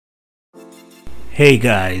Hey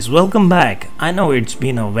guys, welcome back. I know it's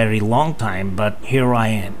been a very long time, but here I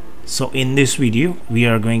am. So in this video, we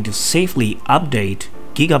are going to safely update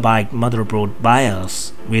Gigabyte Motherboard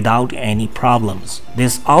BIOS without any problems.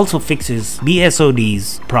 This also fixes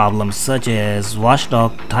BSOD's problems such as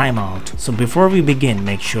Watchdog Timeout. So before we begin,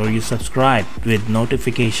 make sure you subscribe with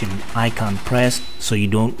notification icon pressed so you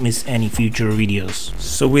don't miss any future videos.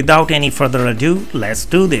 So without any further ado, let's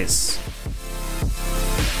do this.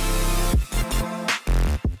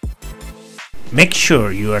 Make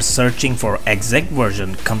sure you are searching for exact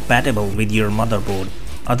version compatible with your motherboard,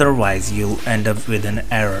 otherwise you'll end up with an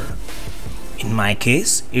error. In my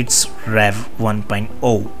case, it's Rev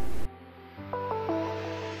 1.0.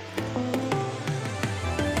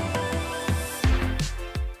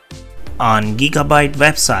 On Gigabyte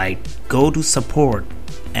website, go to support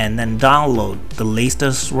and then download the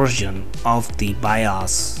latest version of the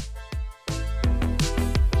BIOS.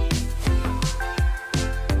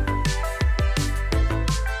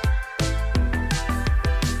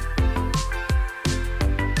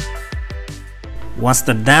 Once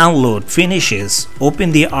the download finishes,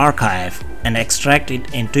 open the archive and extract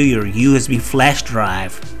it into your USB flash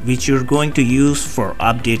drive, which you're going to use for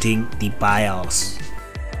updating the BIOS.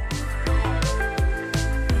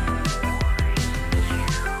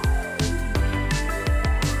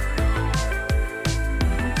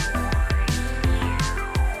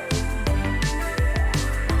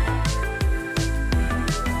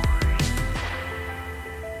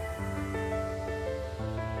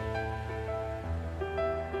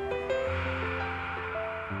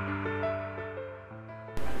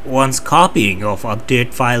 Once copying of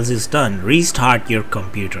update files is done, restart your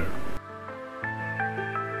computer.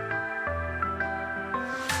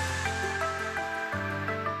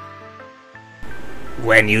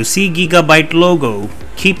 When you see Gigabyte logo,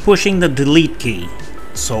 keep pushing the delete key,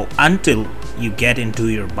 so until you get into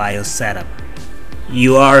your BIOS setup.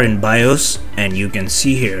 You are in BIOS and you can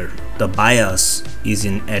see here the BIOS is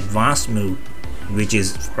in advanced mode, which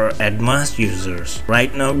is for advanced users.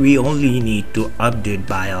 Right now we only need to update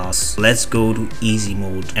BIOS. Let's go to easy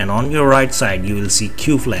mode, and on your right side you will see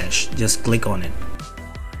QFlash. Just click on it.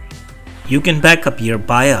 You can back up your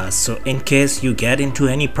BIOS, so in case you get into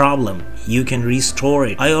any problem you can restore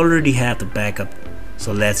it. I already have the backup,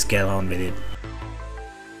 so let's get on with it.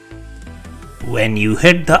 When you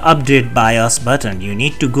hit the update BIOS button, you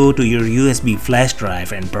need to go to your USB flash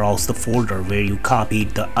drive and browse the folder where you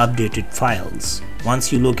copied the updated files.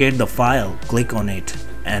 Once you locate the file, click on it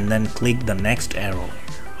and then click the next arrow.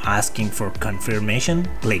 Asking for confirmation,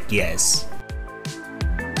 click yes.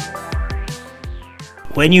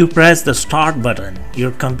 When you press the start button,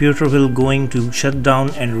 your computer will going to shut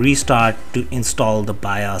down and restart to install the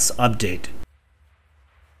BIOS update.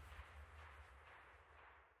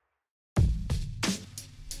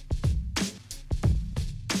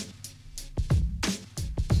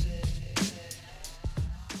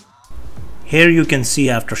 Here you can see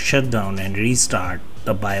after shutdown and restart,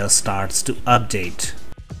 the BIOS starts to update.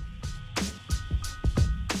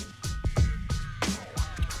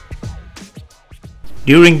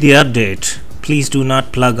 During the update, please do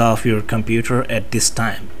not plug off your computer at this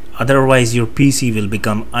time, otherwise your PC will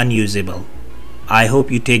become unusable. I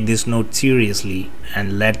hope you take this note seriously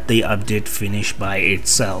and let the update finish by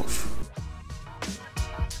itself.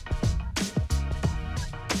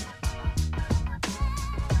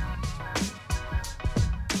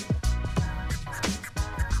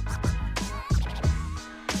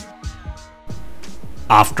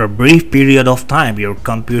 After a brief period of time, your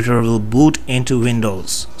computer will boot into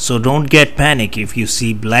Windows, so don't get panic if you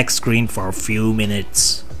see black screen for a few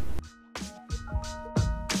minutes.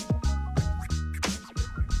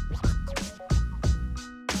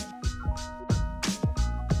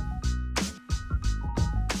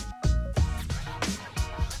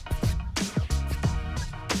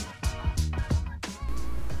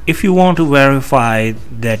 If you want to verify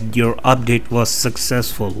that your update was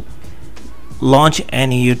successful, launch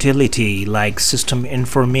any utility like System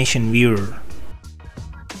Information Viewer.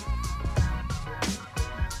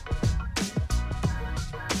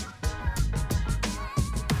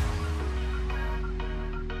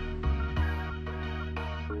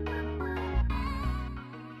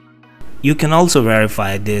 You can also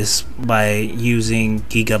verify this by using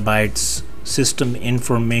Gigabyte's System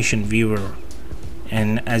Information Viewer,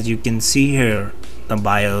 and as you can see here, the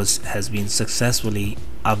BIOS has been successfully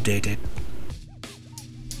updated.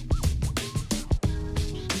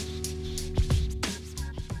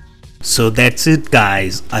 So that's it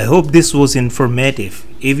guys, I hope this was informative.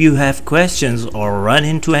 If you have questions or run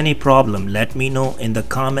into any problem, let me know in the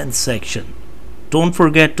comments section. Don't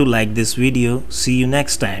forget to like this video. See you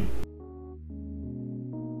next time.